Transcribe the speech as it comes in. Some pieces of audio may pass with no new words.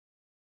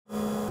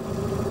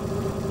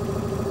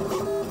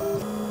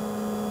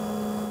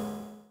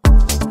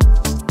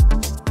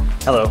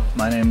Hello,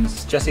 my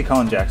name's Jesse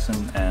Colin Jackson,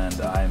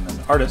 and I'm an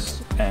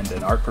artist and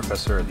an art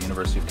professor at the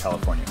University of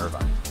California,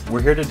 Irvine.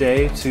 We're here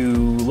today to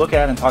look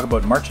at and talk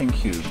about Marching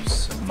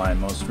Cubes, my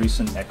most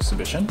recent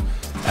exhibition.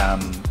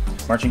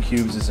 Marching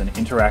Cubes is an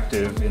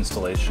interactive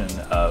installation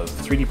of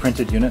 3D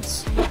printed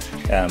units.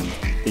 The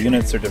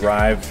units are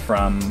derived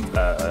from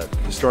a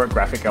historic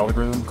graphic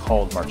algorithm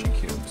called Marching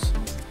Cubes.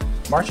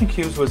 Marching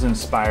Cubes was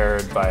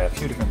inspired by a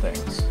few different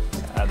things.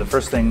 The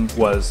first thing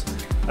was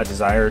a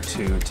desire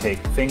to take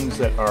things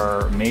that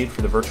are made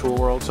for the virtual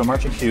world. So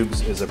Marching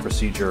Cubes is a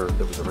procedure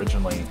that was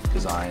originally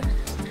designed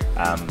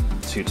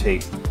to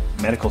take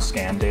medical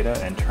scan data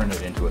and turn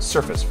it into a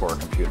surface for a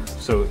computer.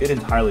 So it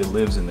entirely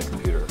lives in the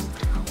computer.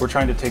 We're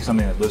trying to take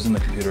something that lives in the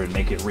computer and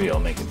make it real,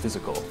 make it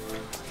physical.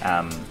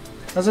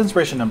 That's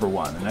inspiration number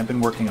one, and I've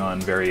been working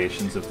on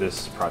variations of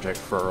this project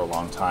for a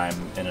long time.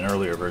 In an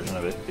earlier version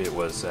of it, it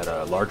was at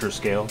a larger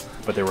scale,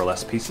 but there were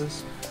less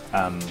pieces.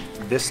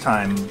 This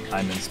time,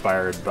 I'm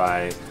inspired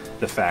by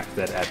the fact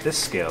that at this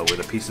scale, where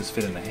the pieces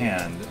fit in the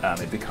hand,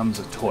 it becomes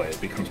a toy,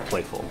 it becomes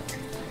playful.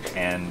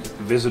 And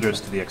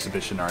visitors to the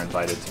exhibition are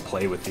invited to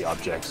play with the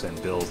objects and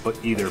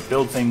either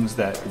build things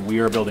that we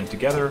are building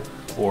together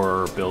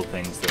or build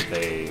things that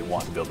they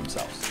want to build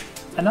themselves.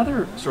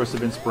 Another source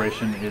of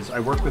inspiration is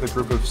I work with a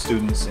group of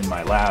students in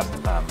my lab.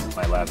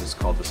 My lab is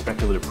called the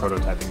Speculative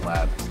Prototyping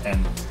Lab,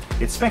 and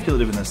it's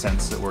speculative in the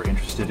sense that we're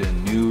interested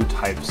in new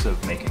types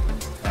of making.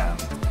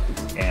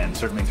 And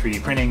certainly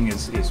 3D printing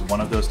is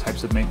one of those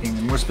types of making,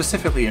 and we're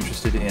specifically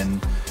interested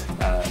in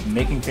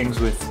making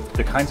things with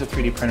the kinds of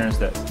 3D printers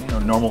that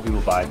normal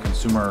people buy,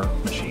 consumer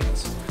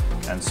machines.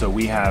 And so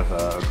we have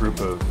a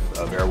group of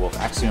Airwolf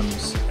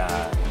Axioms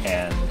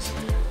and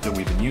that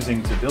we've been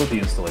using to build the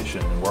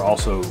installation, and we're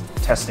also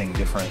testing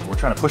we're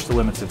trying to push the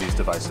limits of these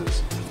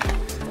devices.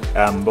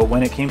 But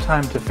when it came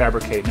time to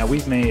fabricate, now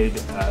we've made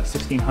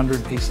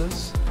 1,600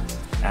 pieces,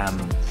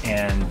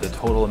 and the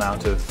total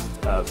amount of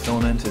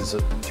filament is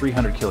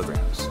 300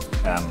 kilograms.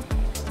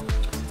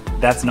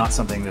 That's not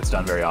something that's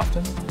done very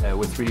often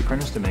with 3D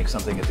printers, to make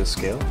something at this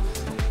scale.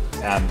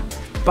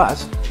 But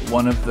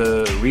one of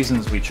the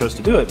reasons we chose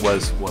to do it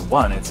was, well,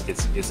 one,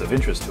 it's of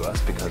interest to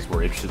us because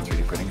we're interested in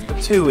 3D printing,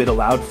 but two, it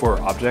allowed for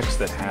objects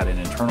that had an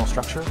internal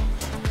structure.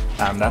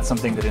 That's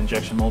something that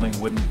injection molding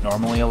wouldn't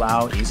normally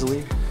allow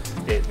easily.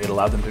 It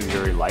allowed them to be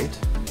very light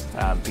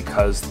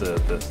because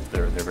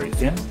they're very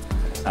thin.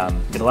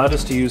 It allowed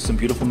us to use some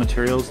beautiful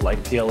materials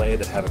like PLA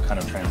that have a kind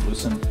of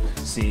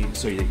translucency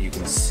so that you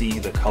can see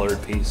the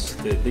colored piece.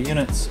 The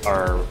units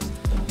are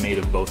made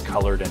of both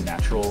colored and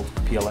natural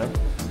PLA.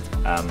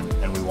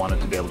 And we wanted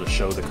to be able to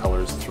show the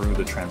colors through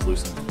the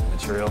translucent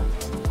material.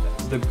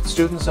 The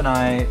students and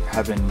I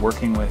have been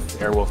working with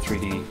Airwolf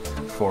 3D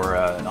for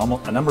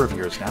a number of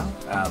years now.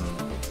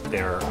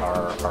 They're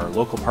our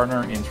local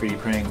partner in 3D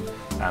printing.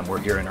 We're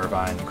here in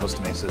Irvine,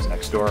 Costa Mesa is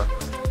next door.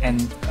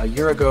 And a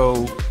year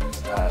ago,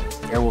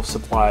 Airwolf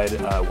supplied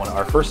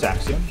our first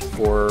Axiom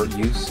for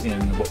use in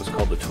what was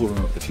called the Tool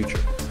Room of the Future,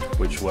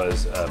 which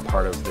was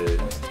part of the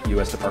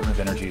U.S. Department of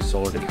Energy's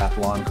Solar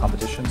Decathlon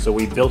competition. So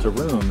we built a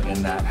room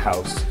in that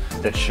house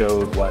that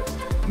showed what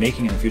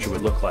making in the future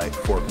would look like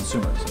for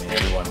consumers. I mean,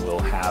 everyone will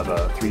have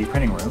a 3D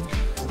printing room,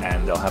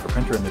 and they'll have a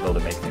printer and they'll be able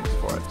to make things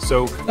for it.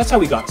 So that's how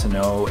we got to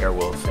know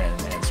Airwolf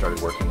and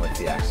started working with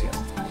the Axiom.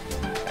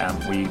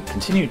 We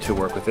continue to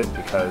work with it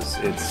because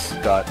it's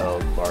got a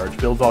large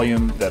build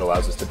volume that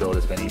allows us to build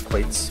as many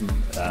plates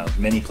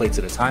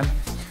at a time.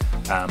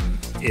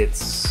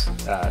 It's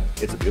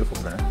a beautiful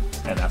printer,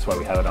 and that's why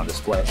we have it on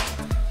display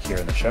here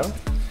in the show.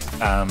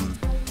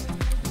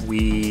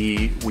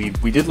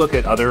 We did look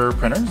at other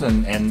printers,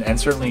 and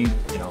certainly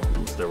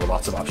there were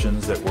lots of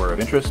options that were of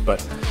interest,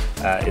 but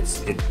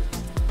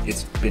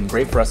it's been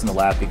great for us in the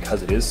lab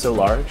because it is so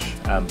large,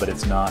 but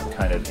it's not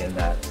kind of in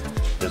that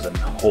there's a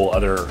whole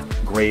other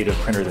grade of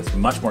printer that's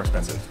much more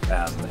expensive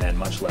and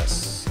much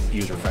less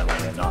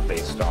user-friendly and not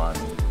based on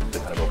the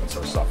kind of open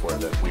source software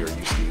that we are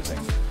used to using.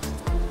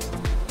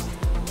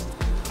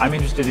 I'm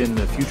interested in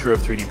the future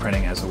of 3D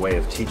printing as a way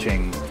of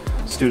teaching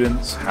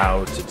students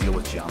how to deal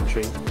with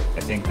geometry.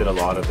 I think that a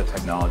lot of the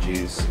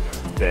technologies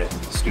that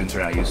students are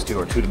now used to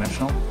are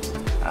two-dimensional,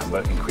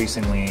 but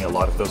increasingly a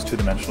lot of those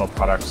two-dimensional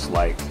products,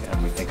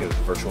 and we think of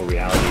virtual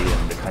reality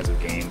and the kinds of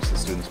games that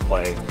students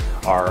play,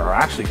 are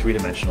actually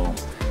three-dimensional,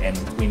 and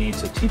we need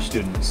to teach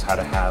students how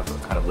to have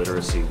a kind of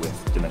literacy with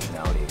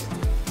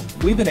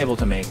dimensionality. We've been able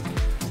to make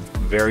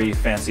very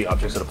fancy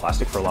objects out of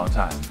plastic for a long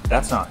time.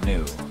 That's not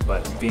new,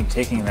 but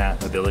taking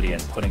that ability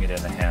and putting it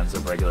in the hands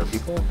of regular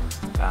people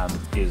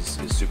is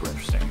super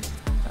interesting,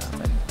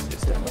 and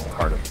it's definitely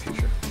part of the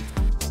future.